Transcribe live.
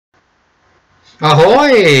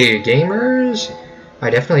Ahoy, gamers! I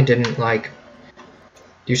definitely didn't, like,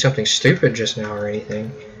 do something stupid just now or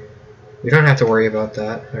anything. We don't have to worry about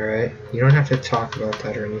that, alright? You don't have to talk about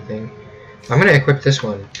that or anything. I'm gonna equip this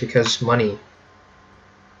one, because money.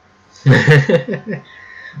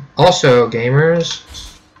 Also,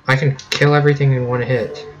 gamers, I can kill everything in one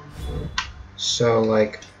hit. So,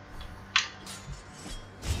 like,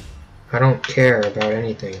 I don't care about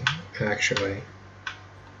anything, actually.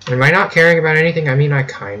 And by not caring about anything, I mean I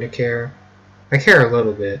kinda care. I care a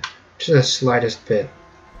little bit, just the slightest bit.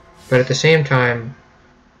 But at the same time,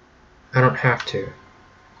 I don't have to.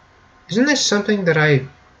 Isn't this something that I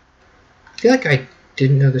feel like I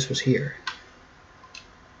didn't know this was here?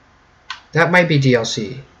 That might be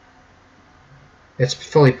DLC. It's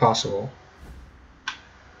fully possible.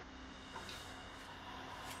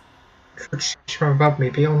 From above me,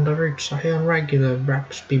 beyond the roots, I hear regular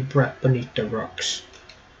raps be bred beneath the rocks.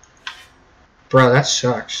 Bro, that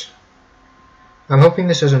sucks. I'm hoping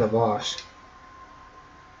this isn't a boss.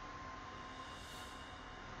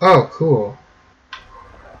 Oh, cool.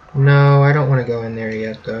 No, I don't want to go in there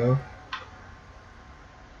yet, though.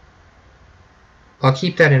 I'll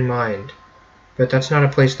keep that in mind. But that's not a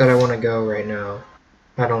place that I want to go right now.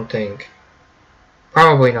 I don't think.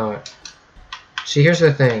 Probably not. See, here's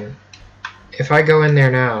the thing. If I go in there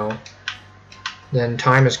now, then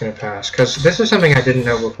time is going to pass. Because this is something I didn't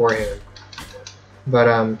know beforehand.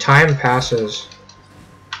 But, time passes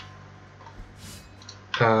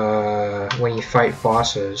when you fight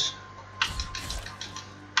bosses.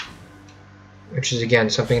 Which is, again,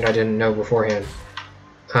 something I didn't know beforehand.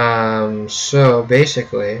 So,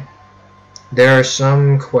 basically, there are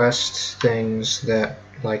some quest things that,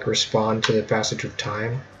 like, respond to the passage of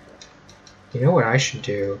time. You know what I should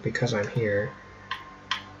do, because I'm here?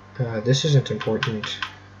 This isn't important.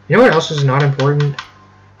 You know what else is not important?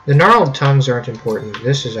 The gnarled tongues aren't important.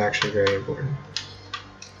 This is actually very important.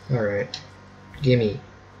 Alright. Gimme.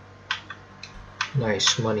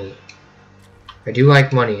 Nice, money. I do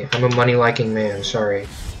like money. I'm a money-liking man, sorry.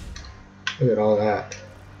 Look at all that.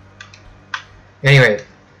 Anyway.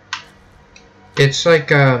 It's like,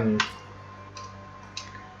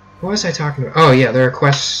 what was I talking about? Oh yeah, there are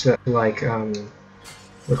quests that, like,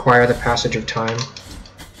 require the passage of time.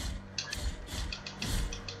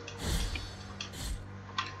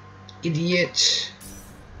 Idiot.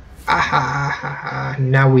 Ah,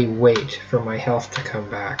 now we wait for my health to come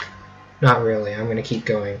back. Not really, I'm gonna keep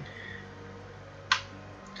going.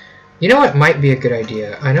 You know what might be a good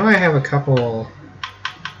idea? I know I have a couple...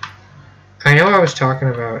 I know I was talking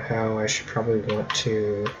about how I should probably want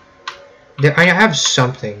to... I have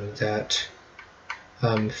something that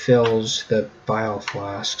fills the bile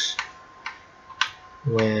flasks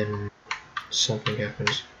when something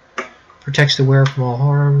happens. Protects the wearer from all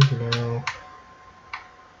harm. No.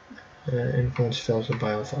 Influence fills the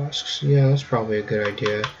bile flasks. Yeah, that's probably a good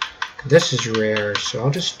idea. This is rare, so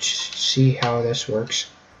I'll just see how this works.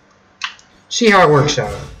 See how it works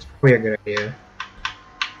out. It's probably a good idea.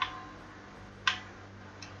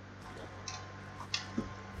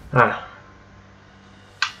 Ah.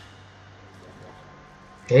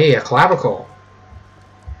 Hey, a clavicle.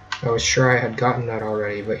 I was sure I had gotten that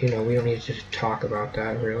already, but you know, we don't need to talk about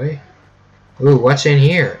that, really. Ooh, what's in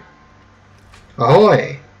here?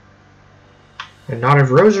 Ahoy! A knot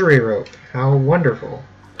of rosary rope. How wonderful.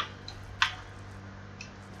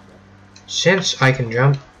 Since I can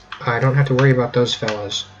jump, I don't have to worry about those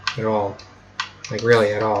fellas at all. Like,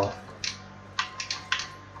 really, at all.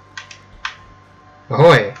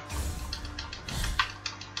 Ahoy!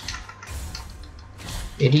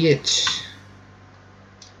 Idiots.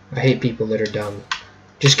 I hate people that are dumb.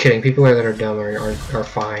 Just kidding, people that are dumb are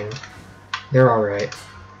fine. They're alright.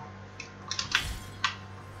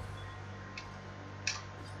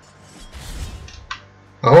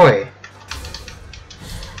 Ahoy!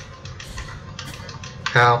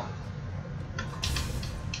 Ow.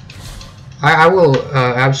 I will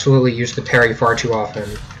absolutely use the parry far too often.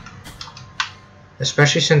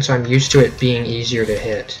 Especially since I'm used to it being easier to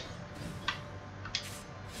hit.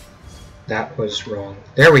 That was wrong.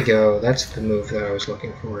 There we go. That's the move that I was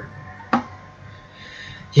looking for.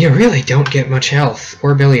 You really don't get much health.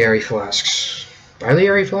 Or biliary flasks.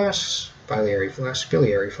 Biliary flasks? Biliary flasks.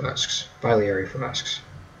 Biliary flasks. Biliary flasks.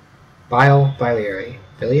 Bile, biliary.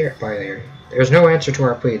 Biliary, biliary. There's no answer to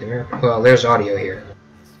our plea. The miracle. Well, there's audio here.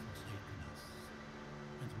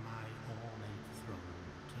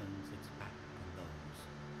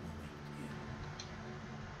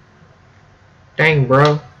 Dang,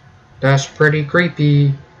 bro. That's pretty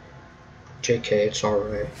creepy. JK, it's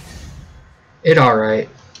alright. It's alright.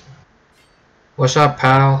 What's up,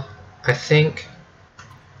 pal? I think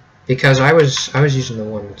because I was using the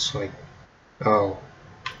one that's like, oh,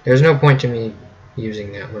 there's no point to me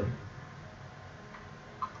using that one.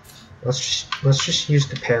 Let's just use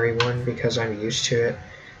the parry one because I'm used to it.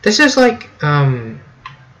 This is like when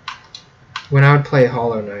I would play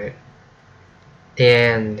Hollow Knight,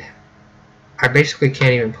 and I basically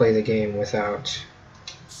can't even play the game without.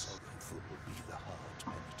 Sorrowful be the heart,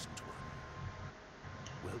 penitent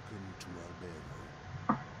one. Welcome to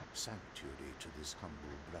Albero, sanctuary to this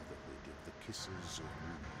humble brotherhood of the kissers of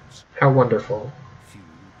wounds. How wonderful. Few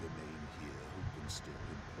remain here who can still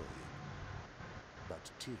employ it,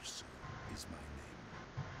 but Tirso is my name.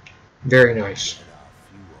 Very nice. There are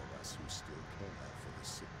few of us who still care for the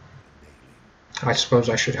sick and ailing. I suppose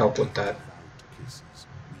I should help with that. Without kisses,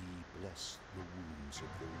 we bless the wounds of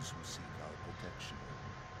those who seek our protection.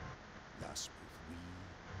 Thus both we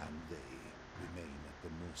and they remain at the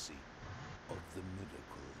mercy of the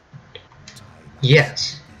miracle. Time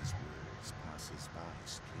Yes. these worlds passes by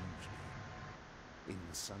strangely. In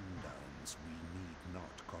the sundowns we need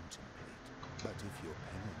not contemplate, but if your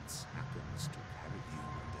penance happens to carry you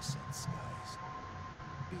under set skies,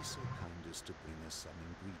 be so kind as to bring us some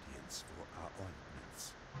ingredients for our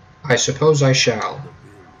ointments. I suppose I shall. The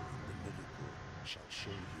will and the miracle shall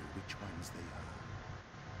show you which ones they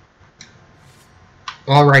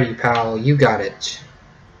are. Alrighty, pal, you got it.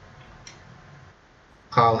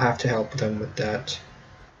 I'll have to help them with that.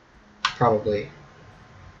 Probably.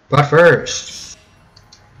 But first,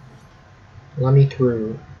 let me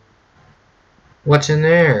through. What's in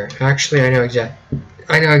there? Actually, I know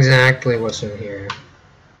exactly what's in here.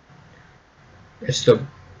 It's the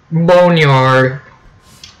boneyard.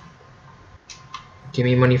 Give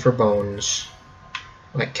me money for bones.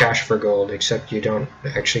 Like cash for gold, except you don't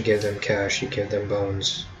actually give them cash, you give them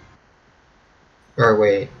bones. Or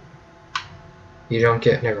wait. You don't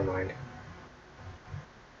get, never mind.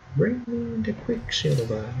 Bring me the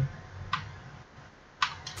Quicksilver.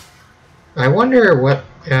 I wonder what,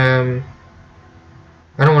 I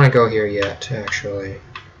don't want to go here yet, actually.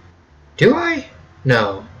 Do I?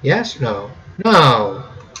 No. Yes? No. No!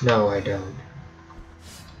 No, I don't.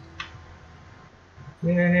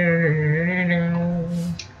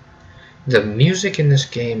 The music in this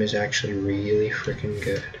game is actually really freaking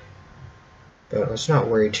good. But let's not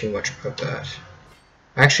worry too much about that.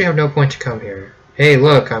 I actually have no point to come here. Hey,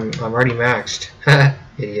 look, I'm already maxed.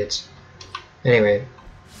 Idiots. Anyway.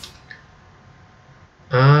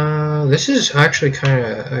 This is actually kind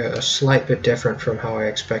of a slight bit different from how I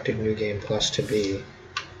expected New Game Plus to be.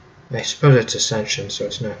 I suppose it's Ascension, so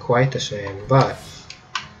it's not quite the same, but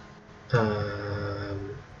I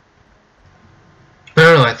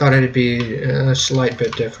don't know, I thought it'd be a slight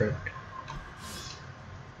bit different.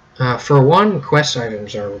 For one, quest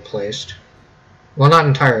items are replaced. Well, not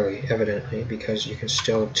entirely, evidently, because you can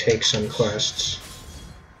still take some quests.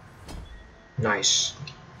 Nice.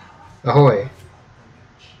 Ahoy!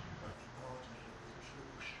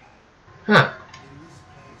 Huh. In this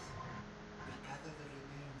place, we gather the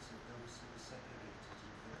remains of those who were separated and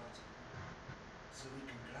forgotten, so we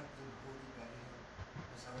can grant them holy burial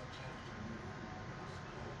as our charitable rule across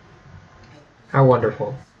glory. Help us, How wonderful.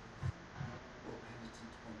 O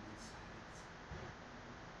penitent one in silence.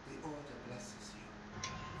 The order blesses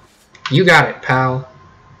you. You got it, pal.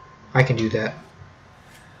 I can do that.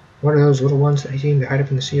 What are those little ones that seem to hide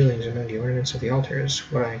up in the ceilings among the ornaments of the altars?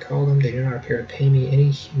 What I call them, they do not appear to pay me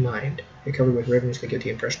any mind. They're covered with ribbons that give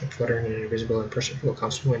the impression of fluttering in an invisible and imperceptible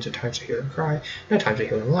constant winds. At times I hear them cry, and at times I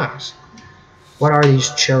hear them laugh. What are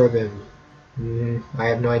these cherubim? I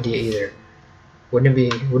have no idea either. Wouldn't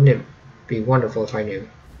it be wonderful if I knew?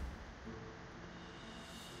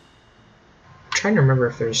 I'm trying to remember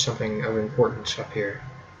if there's something of importance up here.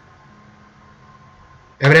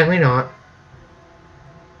 Evidently not.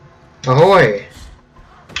 Ahoy!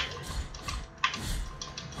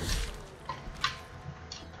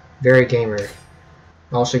 Very gamer.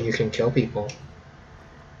 Also, you can kill people.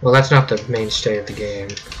 Well, that's not the mainstay of the game.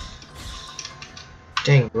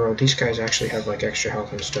 Dang, bro, these guys actually have like extra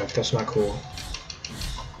health and stuff. That's not cool.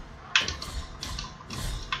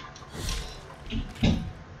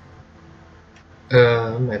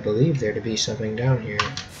 I believe there to be something down here.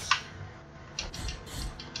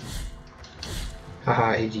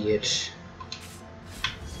 Haha, idiot.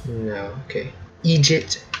 No, okay.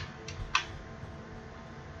 Egypt.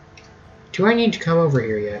 Do I need to come over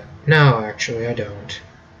here yet? No, actually, I don't.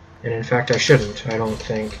 And in fact, I shouldn't, I don't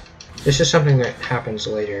think. This is something that happens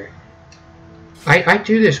later. I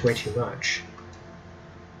do this way too much.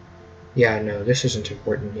 Yeah, no, this isn't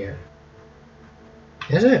important yet.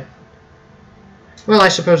 Is it? Well, I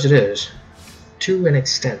suppose it is. To an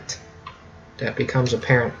extent. that becomes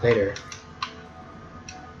apparent later.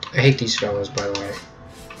 I hate these fellas, by the way.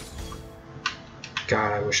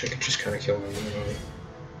 God, I wish I could just kind of kill them.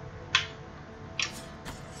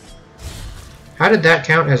 How did that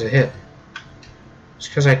count as a hit? It's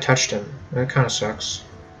because I touched him. That kind of sucks.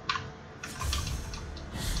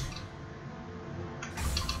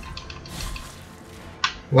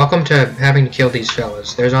 Welcome to having to kill these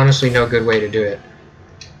fellas. There's honestly no good way to do it.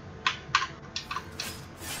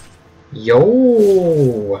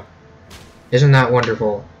 Yo! Isn't that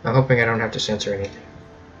wonderful? I'm hoping I don't have to censor anything.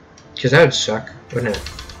 Because that would suck, wouldn't it?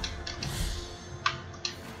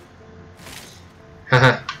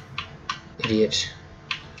 Haha. Idiot.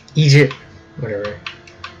 Egypt. Whatever.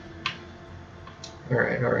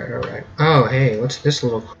 Alright, alright, alright. Oh, hey, what's this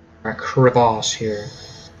little crevasse here?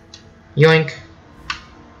 Yoink.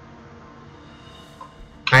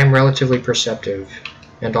 I'm relatively perceptive,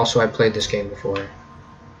 and also I played this game before.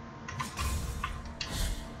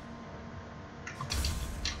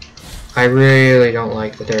 I really don't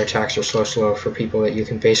like that their attacks are so slow for people that you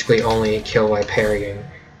can basically only kill by parrying,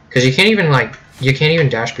 because you can't even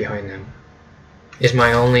dash behind them. Is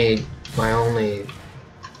my only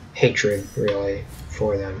hatred really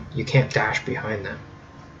for them. You can't dash behind them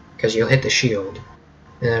because you'll hit the shield,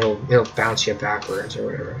 and it'll bounce you backwards or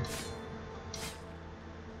whatever.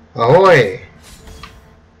 Ahoy!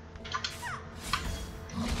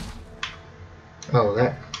 Oh,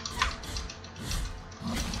 that.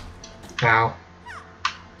 Ow.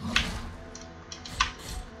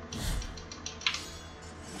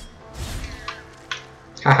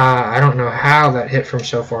 Haha, I don't know how that hit from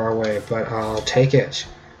so far away, but I'll take it.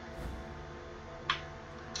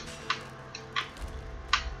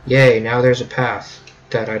 Yay, now there's a path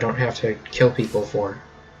that I don't have to kill people for.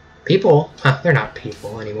 People? Huh, they're not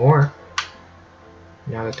people anymore.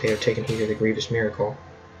 Now that they have taken heed of the grievous miracle.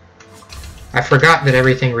 I forgot that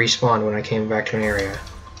everything respawned when I came back to an area.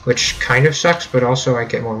 Which kind of sucks, but also I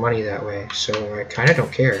get more money that way, so I kind of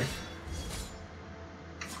don't care.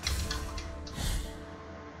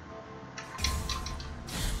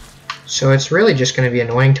 So it's really just going to be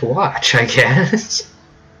annoying to watch, I guess.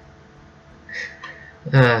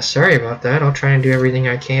 Sorry about that. I'll try and do everything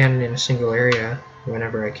I can in a single area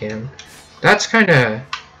whenever I can. That was kind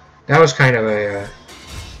of a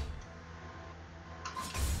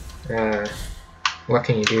what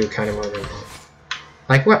can you do kind of moment.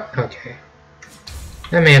 Like what? Okay.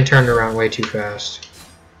 That man turned around way too fast.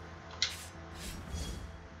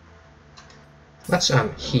 Let's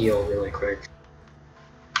heal really quick.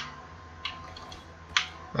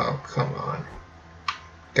 Oh, come on.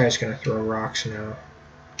 Guy's gonna throw rocks now.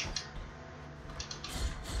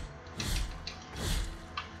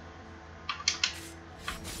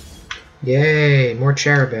 Yay, more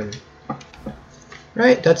cherubim.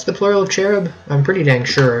 Right, that's the plural of cherub. I'm pretty dang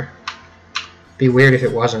sure. Be weird if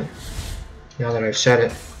it wasn't, now that I've said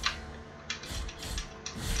it.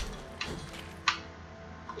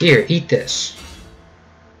 Here, eat this.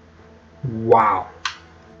 Wow.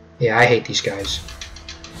 Yeah, I hate these guys.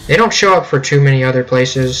 They don't show up for too many other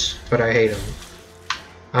places, but I hate them.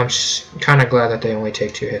 I'm kind of glad that they only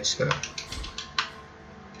take 2 hits, though.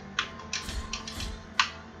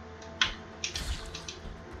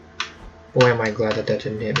 Boy, am I glad that that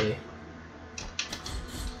didn't hit me.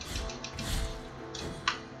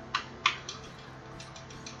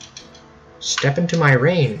 Step into my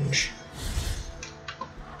range.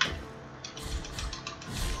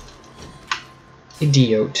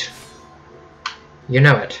 Idiot. You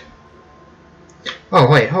know it. Oh,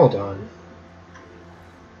 wait, hold on.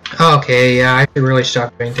 Okay, yeah, I should really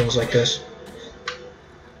stop doing things like this.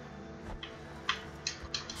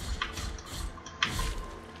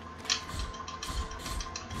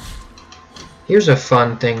 Here's a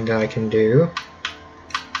fun thing that I can do.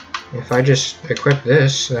 If I just equip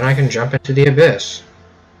this, then I can jump into the abyss.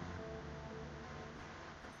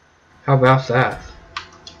 How about that?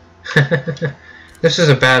 This is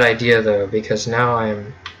a bad idea though, because now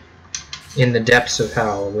I'm in the depths of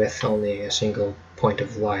hell with only a single point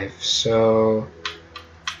of life, so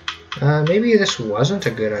maybe this wasn't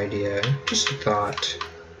a good idea. Just a thought.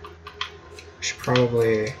 I should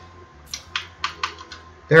probably...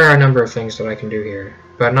 There are a number of things that I can do here,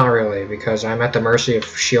 but not really, because I'm at the mercy of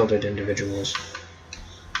shielded individuals.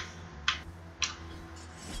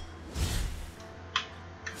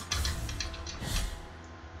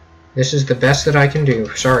 This is the best that I can do.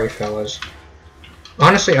 Sorry, fellas.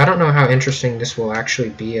 Honestly, I don't know how interesting this will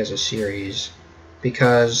actually be as a series,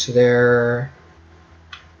 because there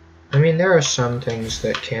are some things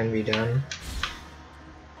that can be done.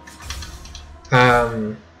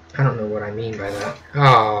 I don't know what I mean by that.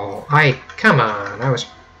 Oh. Come on, I was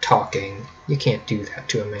talking. You can't do that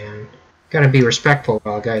to a man. Gotta be respectful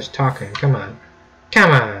while a guy's talking. Come on.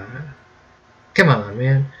 Come on. Come on,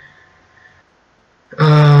 man.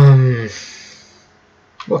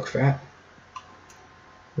 Look, fat.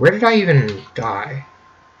 Where did I even die?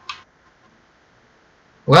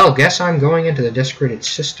 Well, guess I'm going into the desecrated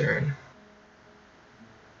cistern.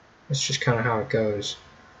 That's just kind of how it goes.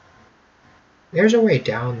 There's a way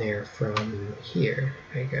down there from here,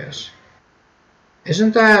 I guess.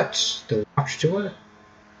 Isn't that the watchtower?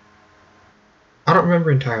 I don't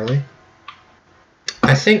remember entirely.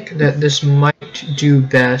 I think that this might do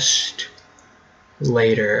best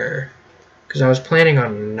later, because I was planning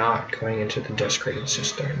on not going into the desecrated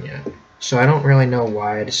cistern yet. So I don't really know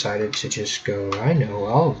why I decided to just go, I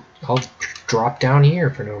know, I'll drop down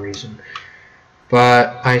here for no reason.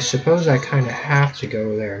 But I suppose I kind of have to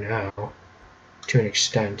go there now, to an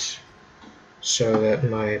extent, so that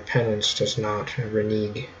my penance does not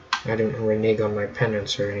renege. I don't renege on my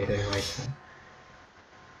penance or anything like that.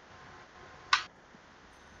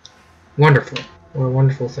 Wonderful. What a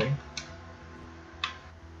wonderful thing.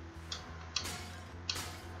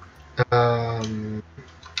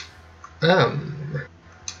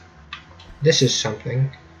 This is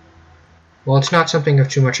something. Well, it's not something of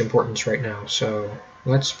too much importance right now, so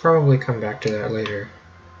let's probably come back to that later.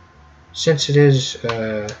 Since it is,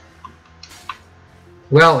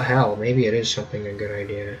 well, hell, maybe it is something a good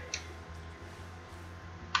idea.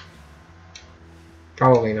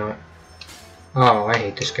 Probably not. Oh, I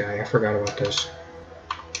hate this guy. I forgot about this.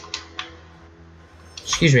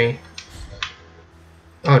 Excuse me.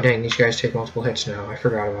 Oh, dang, these guys take multiple hits now. I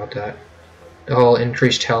forgot about that. The whole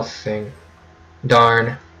increased health thing.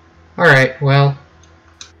 Darn. Alright, well.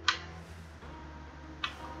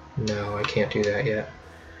 No, I can't do that yet.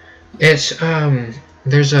 It's,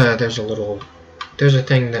 there's a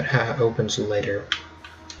thing that opens later.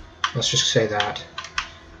 Let's just say that.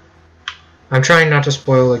 I'm trying not to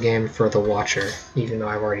spoil the game for the watcher, even though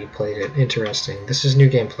I've already played it. Interesting. This is New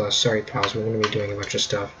Game Plus. Sorry, pals, we're going to be doing a bunch of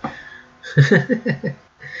stuff.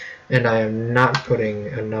 And I am not putting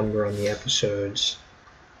a number on the episodes,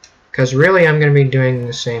 because really I'm going to be doing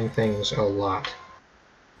the same things a lot.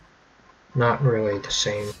 Not really the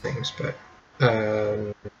same things, but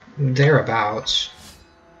thereabouts.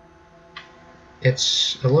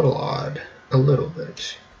 It's a little odd, a little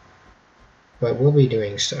bit, but we'll be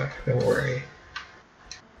doing stuff, don't worry.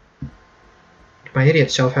 If my idiot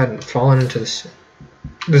self hadn't fallen into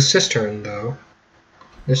the cistern, though,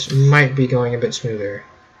 this might be going a bit smoother.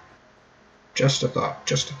 Just a thought,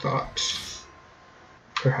 just a thought.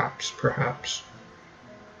 Perhaps, perhaps.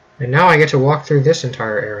 And now I get to walk through this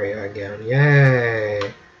entire area again.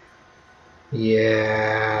 Yay!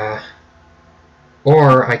 Yeah.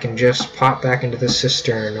 Or I can just pop back into the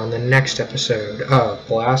cistern on the next episode of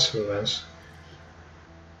Blasphemous.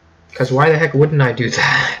 Because why the heck wouldn't I do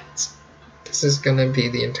that? This is gonna be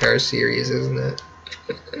the entire series, isn't it?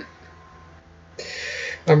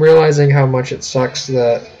 I'm realizing how much it sucks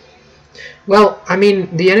that... Well, I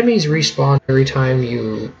mean, the enemies respawn every time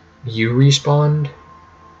you respawned.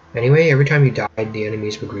 Anyway, every time you died, the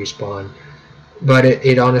enemies would respawn. But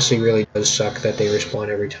it honestly really does suck that they respawn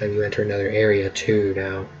every time you enter another area, too,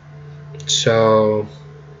 now. So,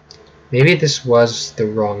 maybe this was the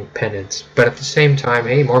wrong penance. But at the same time,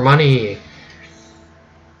 hey, more money!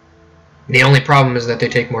 The only problem is that they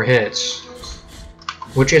take more hits.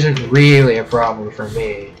 Which isn't really a problem for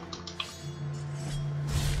me.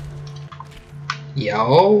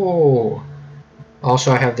 Yo!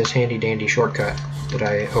 Also, I have this handy-dandy shortcut that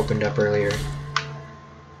I opened up earlier.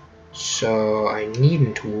 So, I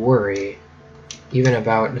needn't worry even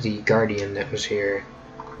about the guardian that was here.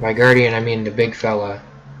 By guardian, I mean the big fella.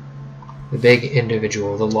 The big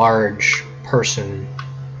individual, the large person.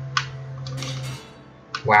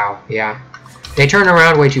 Wow, yeah. They turn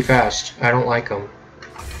around way too fast. I don't like them.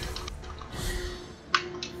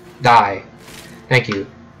 Die. Thank you.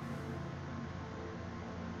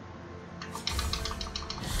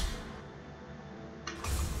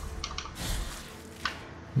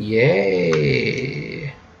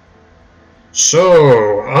 Yay!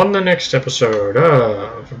 So, on the next episode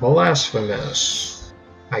of Blasphemous,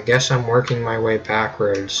 I guess I'm working my way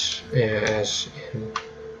backwards as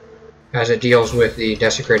it deals with the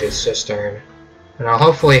desecrated cistern. And I'll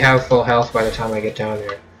hopefully have full health by the time I get down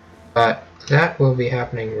there. But that will be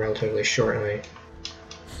happening relatively shortly.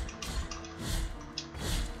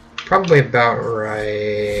 Probably about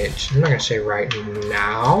right... I'm not going to say right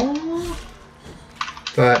now,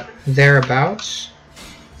 but thereabouts.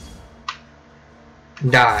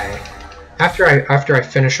 Die. After I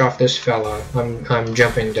finish off this fella, I'm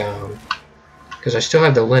jumping down because I still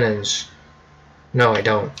have the linens. No, I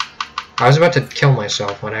don't. I was about to kill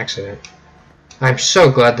myself on accident. I'm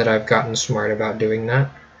so glad that I've gotten smart about doing that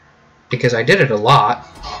because I did it a lot.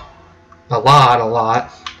 A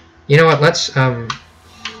lot. You know what? Let's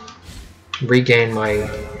regain my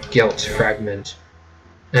guilt fragment,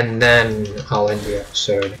 and then I'll end the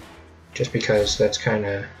episode. Just because that's kind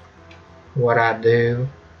of what I do,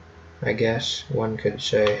 I guess. One could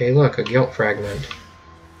say, hey look, a guilt fragment.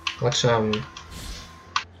 Let's I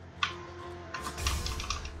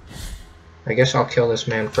guess I'll kill this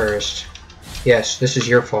man first. Yes, this is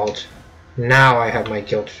your fault. Now I have my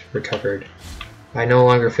guilt recovered. I no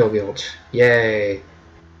longer feel guilt. Yay.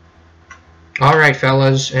 Alright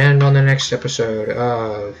fellas, and on the next episode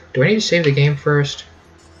of... Do I need to save the game first?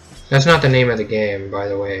 That's not the name of the game, by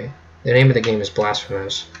the way. The name of the game is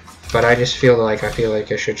Blasphemous. But I just feel like I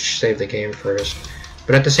should save the game first.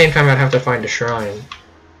 But at the same time I'd have to find a shrine.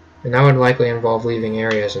 And that would likely involve leaving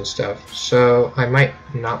areas and stuff. So I might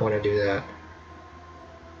not want to do that.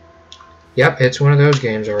 Yep, it's one of those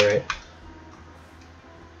games, alright.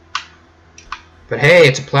 But hey,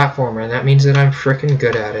 it's a platformer, and that means that I'm frickin'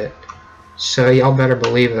 good at it. So y'all better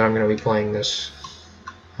believe that I'm going to be playing this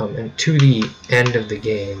and to the end of the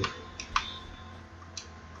game.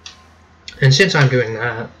 And since I'm doing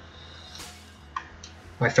that,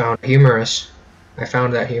 I found that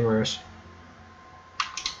humorous.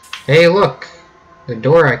 Hey look! The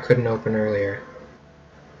door I couldn't open earlier.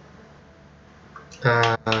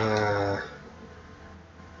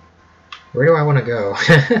 Where do I want to go?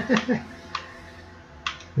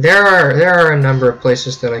 There are a number of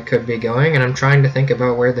places that I could be going, and I'm trying to think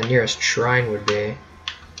about where the nearest shrine would be.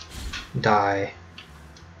 Die.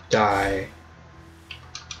 Die.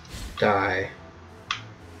 Die.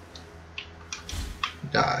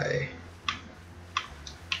 Die.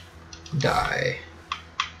 Die.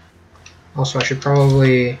 Also, I should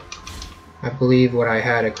probably... I believe what I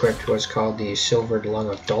had equipped was called the Silvered Lung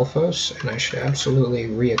of Dolphos, and I should absolutely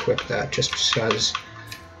re-equip that just because...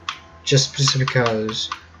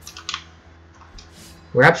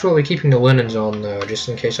 We're absolutely keeping the linens on though, just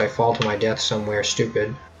in case I fall to my death somewhere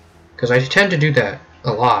stupid. Because I tend to do that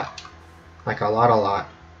a lot. Like a lot.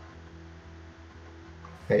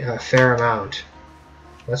 A fair amount.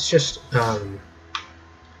 Let's just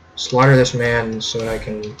slaughter this man so that I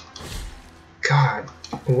can... God,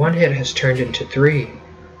 one hit has turned into 3.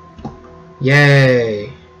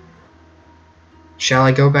 Yay! Shall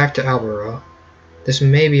I go back to Albaro? This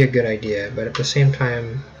may be a good idea, but at the same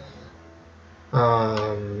time...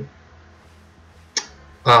 I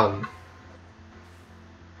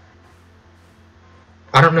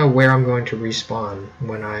don't know where I'm going to respawn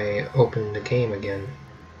when I open the game again.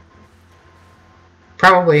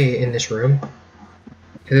 Probably in this room.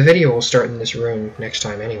 The video will start in this room next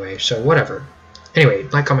time anyway, so whatever. Anyway,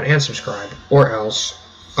 like, comment, and subscribe, or else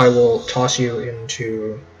I will toss you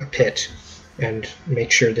into a pit and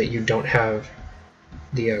make sure that you don't have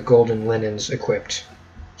the golden linens equipped,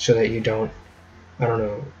 so that you don't, I don't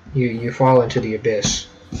know, you fall into the abyss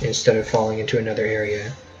instead of falling into another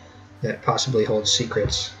area that possibly holds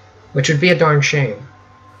secrets, which would be a darn shame.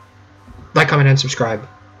 Like, comment, and subscribe,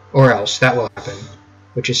 or else that will happen,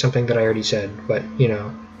 which is something that I already said, but, you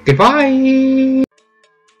know, goodbye!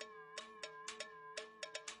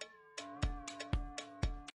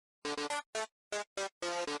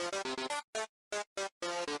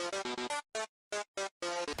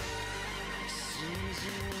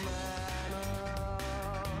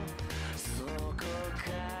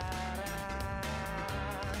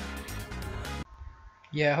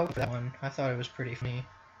 Yeah, I hope that one. I thought it was pretty funny.